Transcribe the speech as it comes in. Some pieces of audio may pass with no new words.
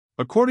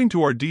According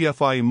to our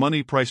DFI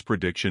money price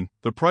prediction,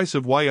 the price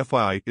of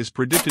YFII is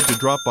predicted to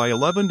drop by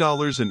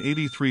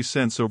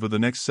 $11.83 over the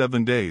next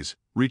 7 days,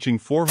 reaching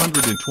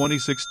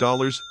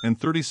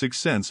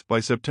 $426.36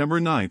 by September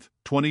 9,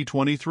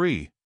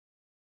 2023.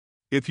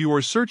 If you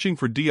are searching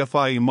for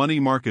DFI money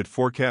market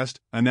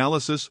forecast,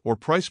 analysis, or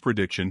price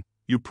prediction,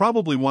 you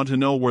probably want to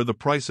know where the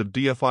price of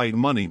DFI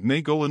money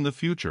may go in the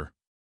future.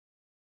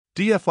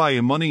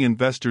 DFI money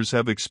investors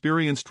have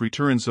experienced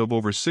returns of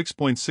over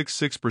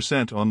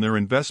 6.66% on their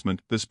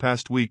investment this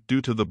past week due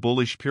to the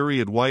bullish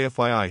period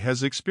YFII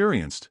has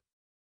experienced.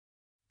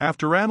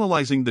 After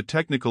analyzing the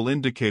technical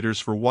indicators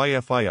for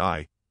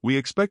YFII, we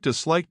expect a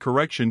slight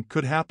correction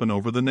could happen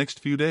over the next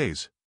few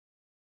days.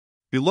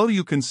 Below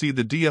you can see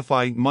the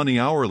DFI money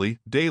hourly,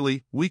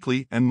 daily,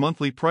 weekly, and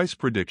monthly price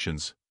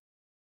predictions.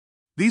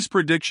 These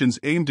predictions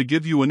aim to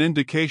give you an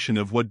indication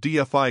of what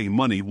DFI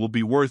money will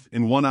be worth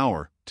in 1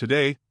 hour,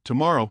 today,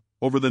 tomorrow,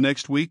 over the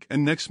next week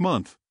and next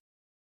month.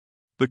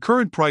 The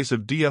current price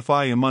of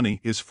DFI money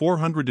is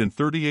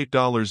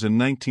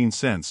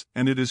 $438.19,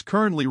 and it is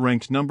currently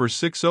ranked number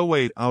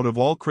 608 out of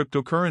all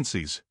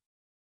cryptocurrencies.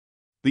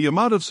 The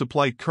amount of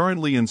supply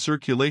currently in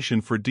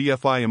circulation for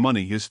DFI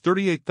money is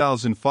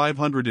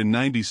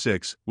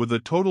 38,596, with a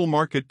total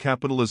market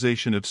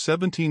capitalization of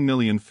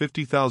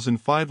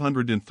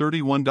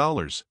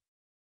 $17,050,531.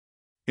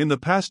 In the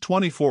past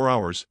 24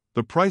 hours,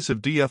 the price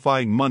of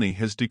DFI money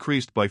has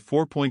decreased by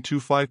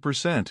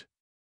 4.25%.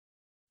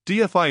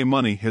 DFI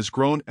money has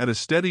grown at a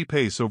steady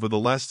pace over the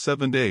last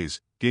 7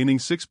 days, gaining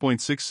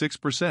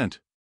 6.66%.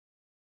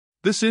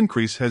 This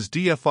increase has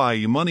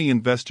DFI money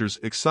investors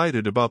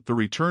excited about the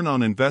return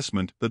on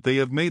investment that they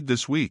have made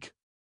this week.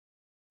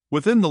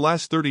 Within the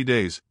last 30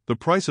 days, the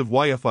price of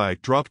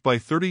YFI dropped by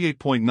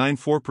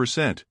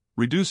 38.94%,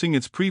 reducing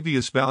its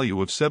previous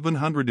value of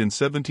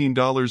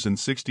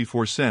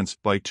 $717.64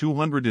 by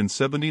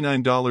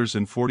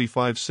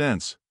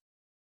 $279.45.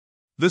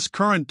 This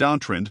current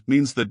downtrend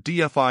means that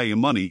DFI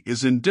money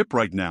is in dip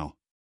right now.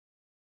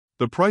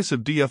 The price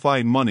of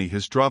DFI money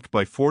has dropped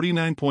by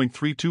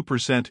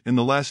 49.32% in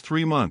the last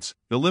 3 months,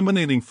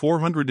 eliminating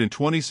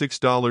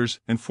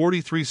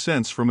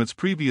 $426.43 from its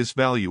previous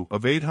value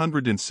of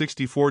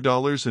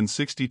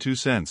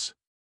 $864.62.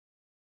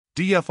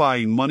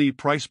 DFI money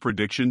price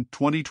prediction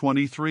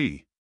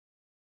 2023.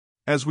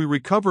 As we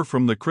recover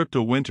from the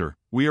crypto winter,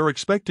 we are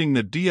expecting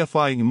that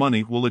DFI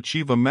money will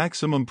achieve a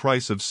maximum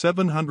price of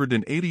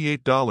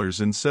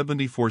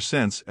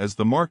 $788.74 as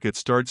the market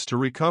starts to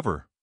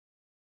recover.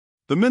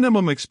 The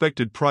minimum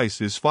expected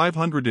price is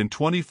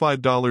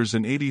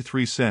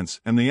 $525.83,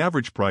 and the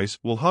average price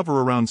will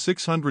hover around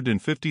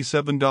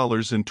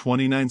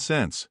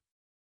 $657.29.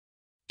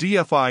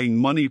 DFI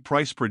money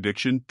price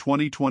prediction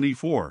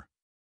 2024.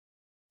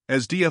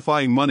 As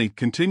DFI money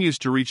continues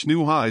to reach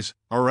new highs,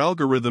 our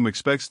algorithm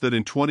expects that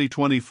in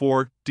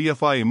 2024,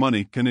 DFI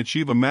money can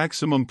achieve a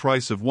maximum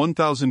price of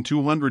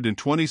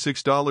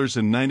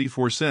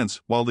 $1,226.94,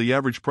 while the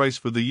average price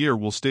for the year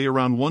will stay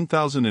around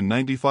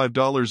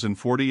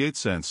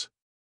 $1,095.48.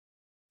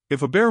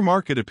 If a bear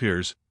market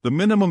appears, the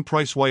minimum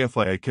price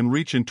YFI can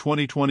reach in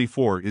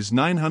 2024 is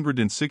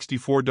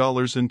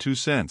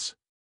 $964.02.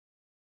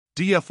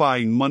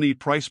 DFI money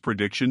price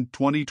prediction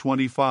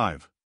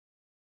 2025.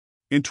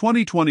 In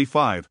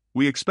 2025,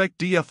 we expect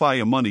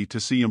DFI money to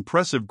see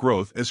impressive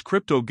growth as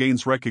crypto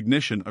gains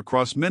recognition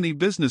across many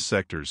business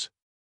sectors.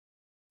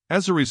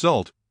 As a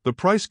result, the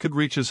price could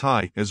reach as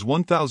high as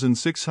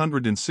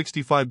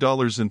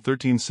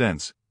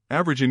 $1,665.13,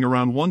 averaging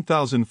around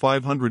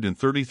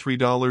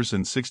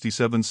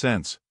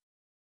 $1,533.67.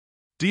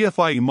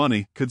 DFI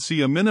money could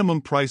see a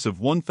minimum price of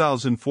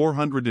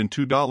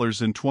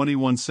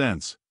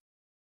 $1,402.21.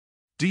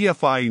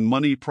 DFI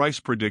money price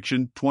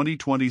prediction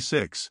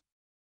 2026.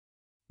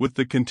 With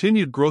the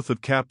continued growth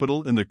of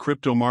capital in the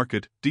crypto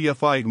market,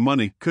 DFI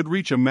money could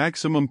reach a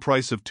maximum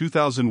price of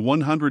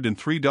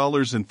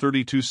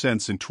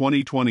 $2,103.32 in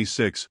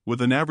 2026,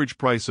 with an average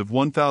price of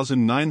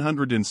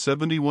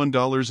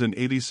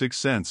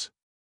 $1,971.86.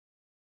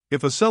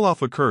 If a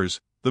sell-off occurs,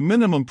 the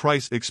minimum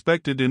price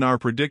expected in our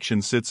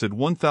prediction sits at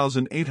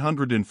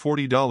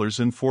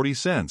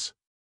 $1,840.40.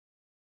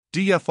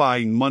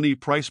 DFI money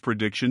price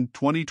prediction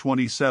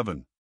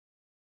 2027.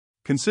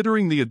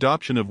 Considering the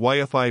adoption of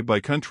YFI by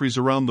countries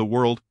around the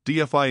world,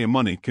 DFI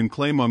money can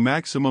claim a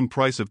maximum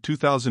price of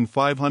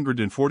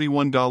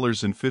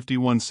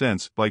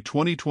 $2,541.51 by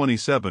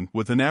 2027,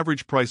 with an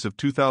average price of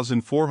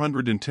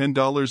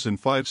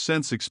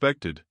 $2,410.05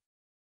 expected.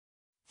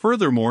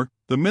 Furthermore,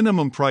 the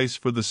minimum price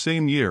for the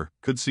same year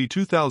could see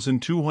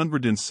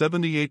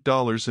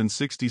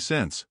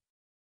 $2,278.60.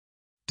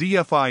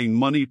 DFI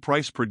money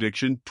price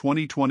prediction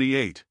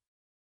 2028.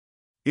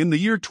 In the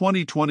year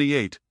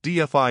 2028,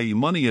 DFI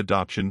money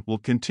adoption will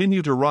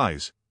continue to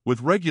rise,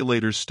 with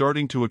regulators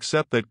starting to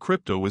accept that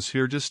crypto is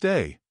here to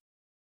stay.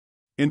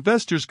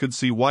 Investors could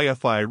see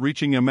YFI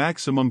reaching a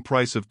maximum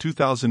price of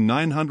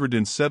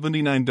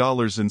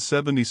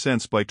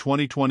 $2,979.70 by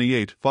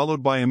 2028,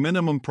 followed by a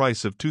minimum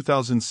price of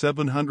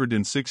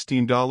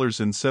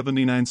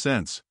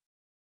 $2,716.79.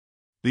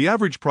 The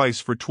average price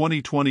for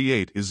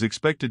 2028 is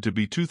expected to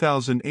be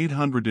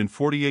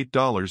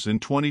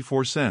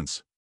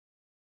 $2,848.24.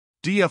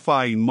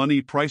 DFI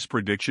Money Price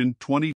Prediction 20